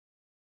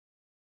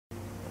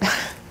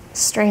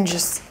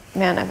strangest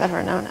man I've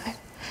ever known.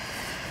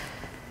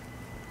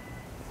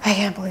 I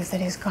can't believe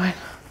that he's gone.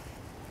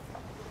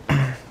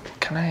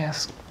 Can I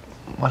ask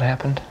what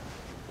happened?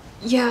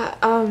 Yeah,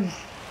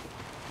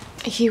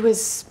 he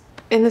was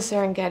in the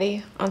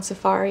Serengeti on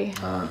safari,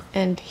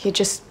 and he had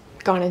just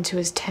gone into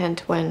his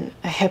tent when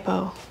a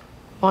hippo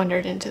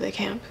wandered into the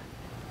camp.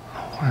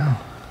 Oh, wow.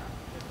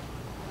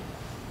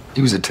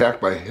 He was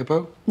attacked by a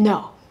hippo?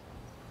 No,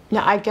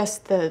 I guess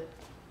the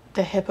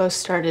hippo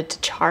started to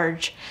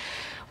charge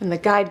when the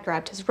guide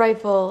grabbed his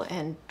rifle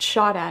and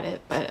shot at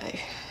it, but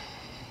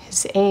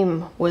his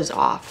aim was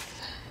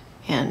off,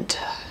 and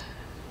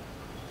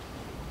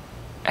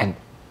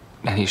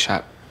he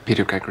shot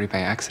Peter Gregory by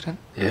accident?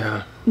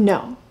 Yeah.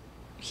 No,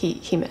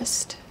 he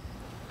missed.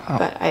 Oh.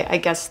 But I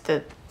guess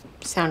the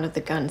sound of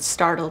the gun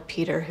startled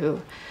Peter,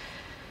 who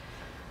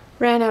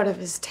ran out of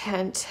his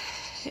tent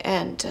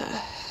and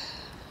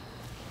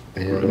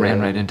Ran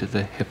right into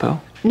the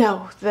hippo?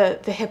 No, the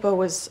hippo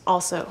was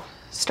also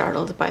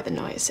startled by the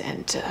noise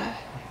and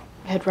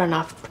had run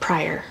off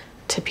prior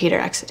to Peter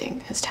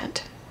exiting his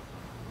tent.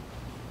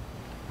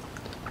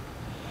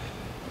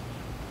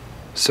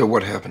 So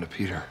what happened to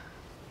Peter?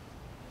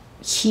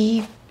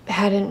 He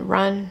hadn't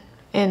run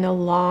in a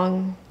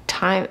long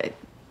time,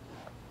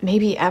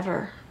 maybe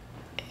ever.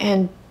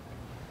 And,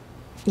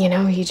 you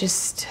know, he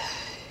just...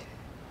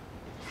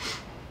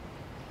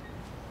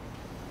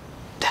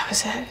 That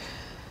was it.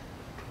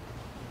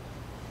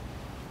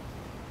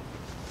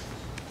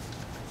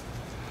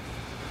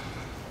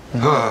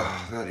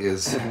 Oh, that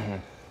is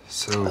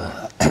so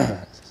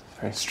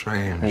Very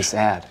strange. Very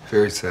sad.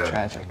 Very sad.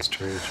 Tragic. And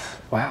strange.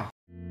 Wow.